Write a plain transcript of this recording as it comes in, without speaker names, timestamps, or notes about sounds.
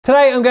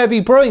Today I'm going to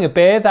be brewing a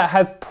beer that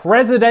has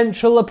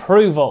presidential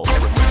approval.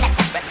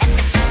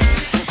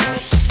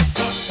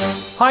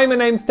 Hi, my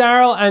name's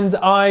Daryl and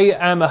I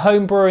am a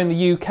home brewer in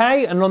the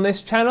UK, and on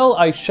this channel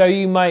I show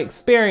you my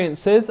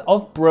experiences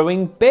of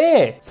brewing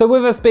beer. So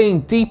with us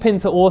being deep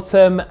into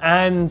autumn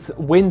and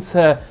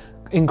winter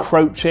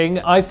encroaching,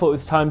 I thought it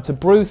was time to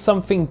brew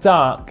something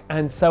dark,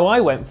 and so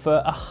I went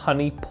for a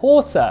honey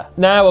porter.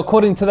 Now,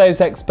 according to those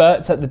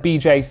experts at the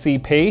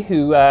BJCP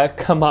who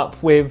come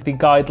up with the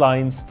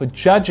guidelines for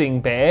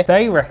judging beer,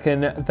 they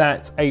reckon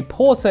that a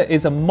porter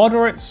is a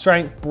moderate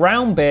strength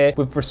brown beer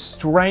with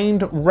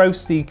restrained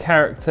roasty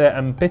character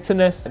and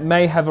bitterness. It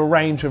may have a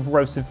range of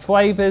roasted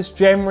flavors,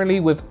 generally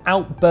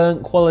without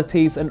burnt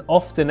qualities, and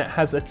often it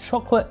has a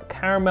chocolate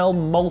caramel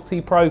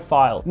malty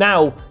profile.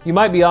 Now, you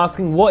might be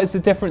asking, what is the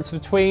difference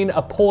between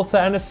a porter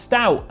and a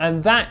stout?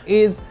 And that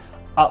is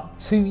up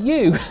to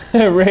you.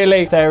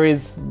 Really, there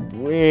is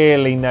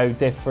really no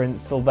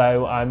difference,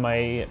 although I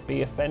may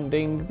be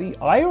offending the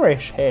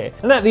Irish here.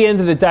 And at the end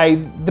of the day,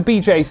 the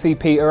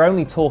BJCP are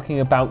only talking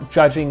about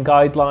judging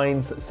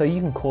guidelines, so you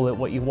can call it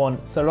what you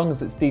want. So long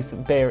as it's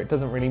decent beer, it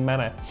doesn't really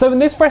matter. So in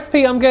this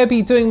recipe, I'm going to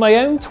be doing my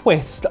own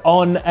twist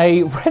on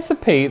a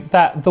recipe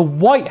that the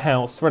White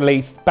House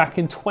released back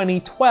in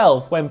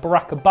 2012 when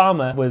Barack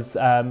Obama was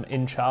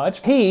in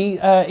charge. He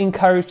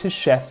encouraged his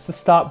chefs to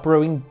start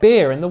brewing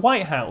beer in the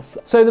White House.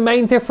 So the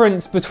main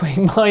difference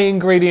between my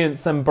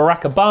ingredients and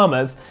Barack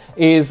Obama's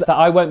is that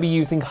I won't be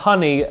using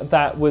honey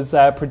that was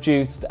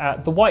produced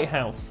at the White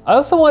House. I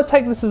also want to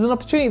take this as an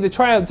opportunity to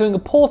try out doing a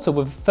porter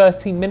with a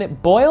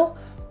 13-minute boil.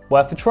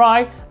 Worth a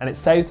try, and it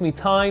saves me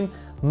time,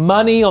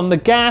 money on the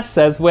gas,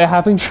 as we're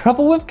having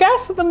trouble with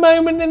gas at the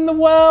moment in the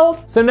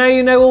world. So now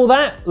you know all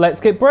that, let's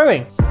get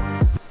brewing.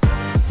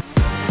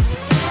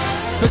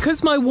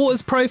 Because my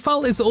water's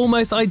profile is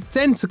almost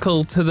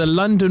identical to the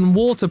London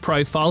water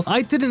profile,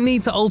 I didn't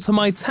need to alter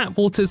my tap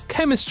water's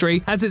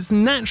chemistry, as it's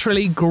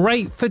naturally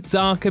great for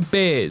darker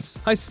beers.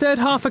 I stirred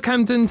half a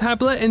Camden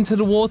tablet into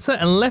the water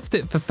and left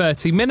it for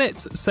 30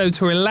 minutes, so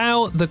to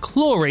allow the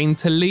chlorine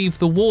to leave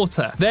the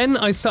water. Then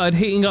I started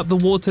heating up the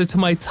water to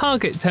my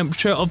target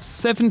temperature of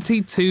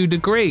 72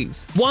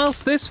 degrees.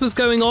 Whilst this was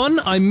going on,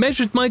 I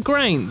measured my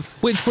grains,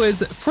 which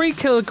was 3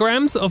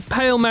 kilograms of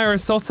pale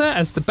Maris Otter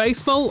as the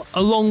base malt,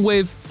 along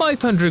with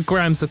 500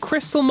 grams of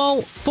Crystal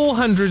Malt,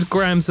 400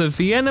 grams of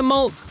Vienna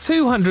Malt,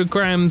 200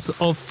 grams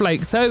of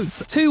Flaked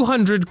Oats,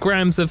 200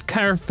 grams of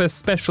Carafa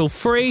Special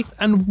III,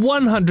 and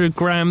 100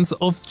 grams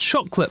of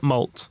Chocolate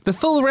Malt. The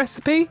full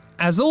recipe,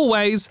 as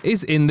always,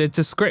 is in the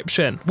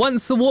description.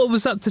 Once the water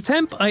was up to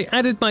temp, I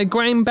added my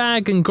grain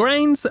bag and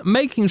grains,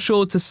 making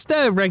sure to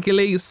stir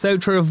regularly so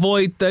to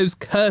avoid those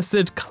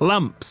cursed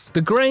clumps.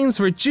 The grains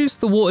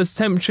reduced the water's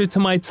temperature to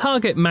my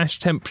target mash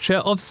temperature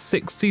of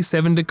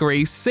 67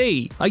 degrees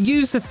C. I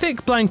used a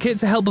thick blanket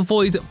to help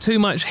avoid too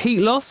much heat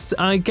loss.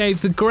 I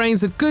gave the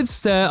grains a good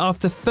stir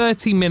after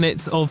 30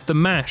 minutes of the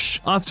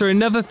mash. After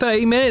another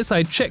 30 minutes,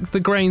 I checked the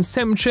grains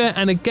temperature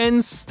and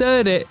again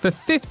stirred it for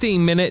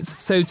 15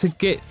 minutes so to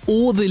get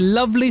all the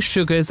lovely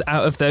sugars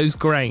out of those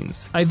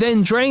grains. I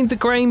then drained the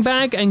grain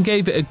bag and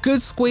gave it a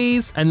good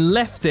squeeze and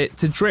left it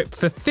to drip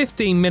for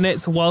 15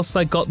 minutes whilst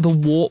I got the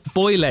wort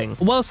boiling.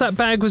 Whilst that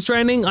bag was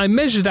draining, I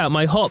measured out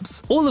my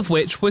hops, all of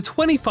which were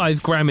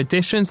 25 gram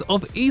additions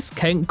of East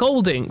Kent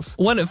Goldings.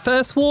 One at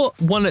first wort,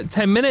 one at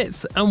 10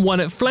 minutes, and one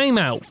at flame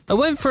out. I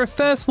went for a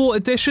first wort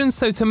addition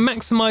so to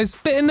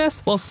maximise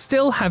bitterness while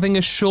still having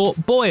a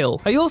short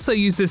boil. I also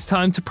used this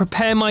time to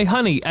prepare my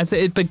honey as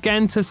it had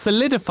began to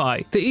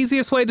solidify. The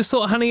easiest way to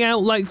sort honey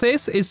out like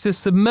this is to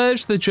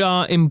submerge the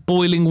jar in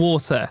boiling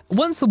water.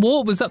 Once the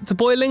wort was up to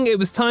boiling, it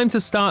was time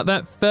to start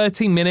that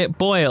 30-minute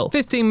boil.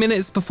 15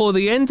 minutes before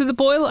the end of the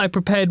boil, I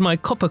prepared my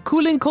copper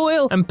cooling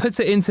coil and put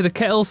it into the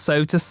kettle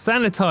so to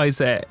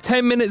sanitize it.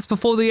 10 minutes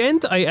before the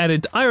end, I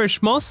added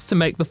Irish moss to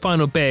make the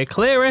final beer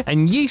clearer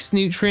and yeast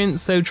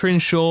nutrients so to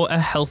ensure a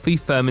healthy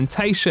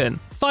fermentation.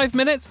 5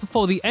 minutes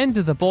before the end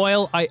of the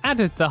boil, I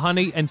added the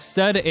honey and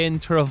stirred it in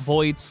to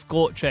avoid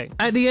scorching.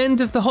 At the end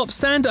of the hop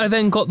stand, I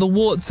then got the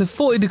wort to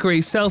 40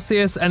 degrees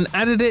Celsius and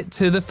added it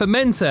to the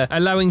fermenter,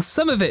 allowing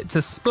some of it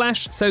to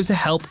splash so to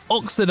help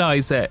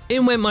oxidize it.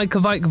 In went my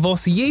Kveik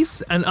Voss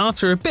yeast, and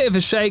after a bit of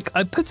a shake,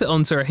 I put it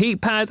onto a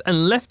heat pad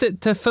and left it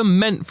to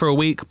ferment for a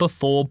week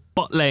before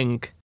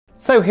bottling.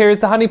 So here is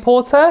the honey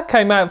porter,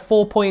 came out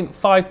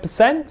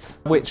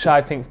 4.5%, which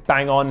I think is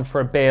bang on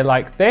for a beer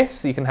like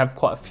this. You can have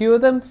quite a few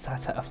of them,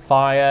 sat at a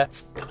fire.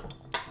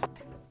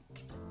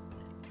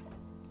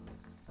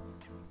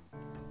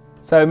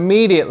 So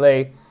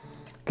immediately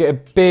get a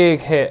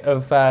big hit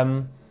of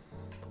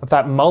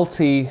that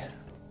malty,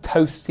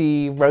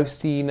 toasty,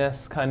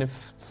 roastiness kind of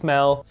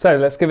smell. So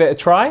let's give it a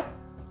try.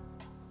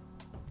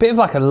 Bit of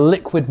like a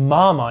liquid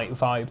Marmite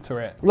vibe to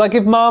it. Like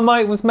if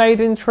Marmite was made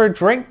into a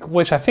drink,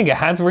 which I think it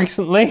has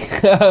recently,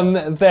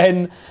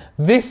 then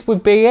this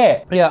would be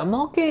it. Yeah, I'm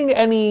not getting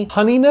any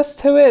honeyness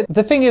to it.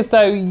 The thing is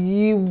though,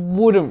 you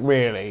wouldn't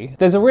really.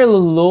 There's a real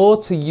allure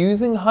to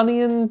using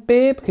honey in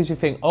beer because you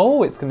think,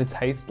 oh, it's gonna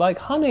taste like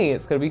honey.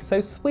 It's gonna be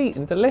so sweet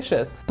and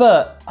delicious.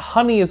 But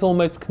honey is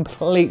almost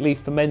completely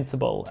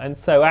fermentable. And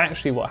so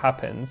actually what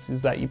happens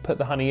is that you put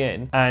the honey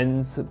in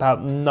and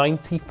about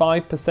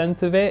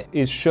 95% of it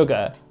is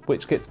sugar,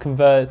 which gets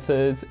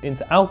converted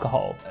into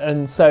alcohol.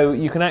 And so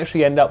you can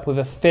actually end up with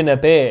a thinner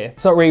beer.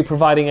 It's not really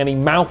providing any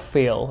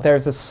mouthfeel.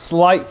 There's a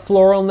slight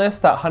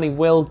floralness that honey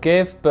will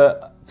give,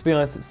 but to be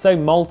honest, it's so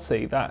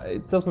malty that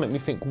it does make me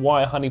think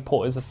why a honey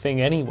porter is a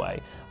thing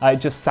anyway.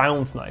 It just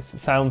sounds nice, it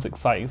sounds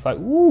exciting. It's like,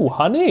 ooh,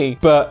 honey.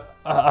 But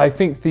I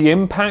think the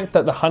impact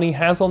that the honey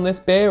has on this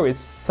beer is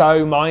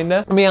so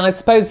minor. I mean, I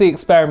suppose the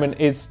experiment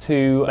is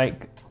to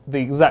make the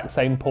exact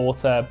same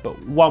porter,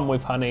 but one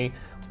with honey,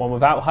 one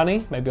without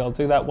honey. Maybe I'll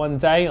do that one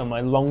day on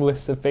my long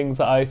list of things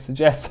that I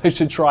suggest I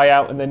should try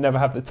out and then never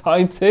have the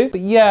time to.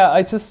 But yeah,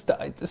 I just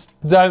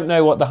don't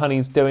know what the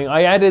honey's doing.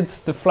 I added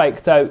the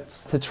flaked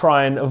oats to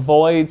try and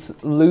avoid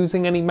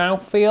losing any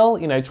mouthfeel,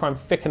 you know, try and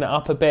thicken it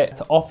up a bit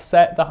to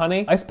offset the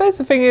honey. I suppose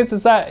the thing is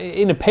that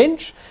in a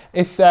pinch,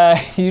 if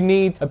you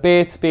need a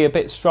beer to be a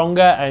bit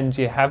stronger and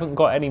you haven't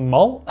got any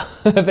malt,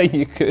 then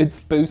you could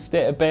boost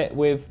it a bit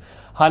with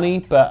honey,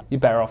 but you're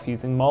better off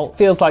using malt.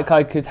 Feels like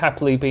I could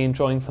happily be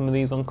enjoying some of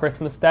these on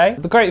Christmas Day.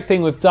 The great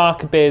thing with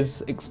darker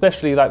beers,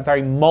 especially like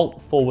very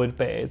malt forward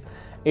beers,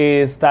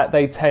 is that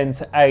they tend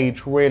to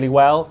age really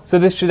well. So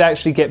this should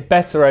actually get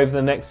better over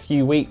the next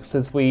few weeks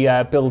as we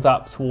build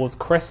up towards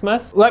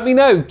Christmas. Let me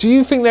know, do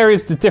you think there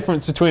is the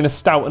difference between a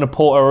stout and a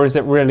porter, or is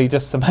it really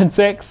just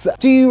semantics?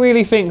 Do you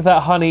really think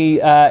that honey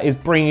is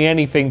bringing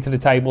anything to the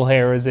table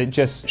here, or is it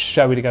just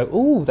showy to go,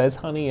 ooh, there's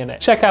honey in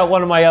it? Check out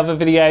one of my other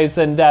videos,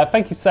 and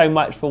thank you so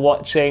much for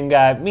watching.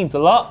 It means a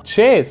lot.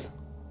 Cheers.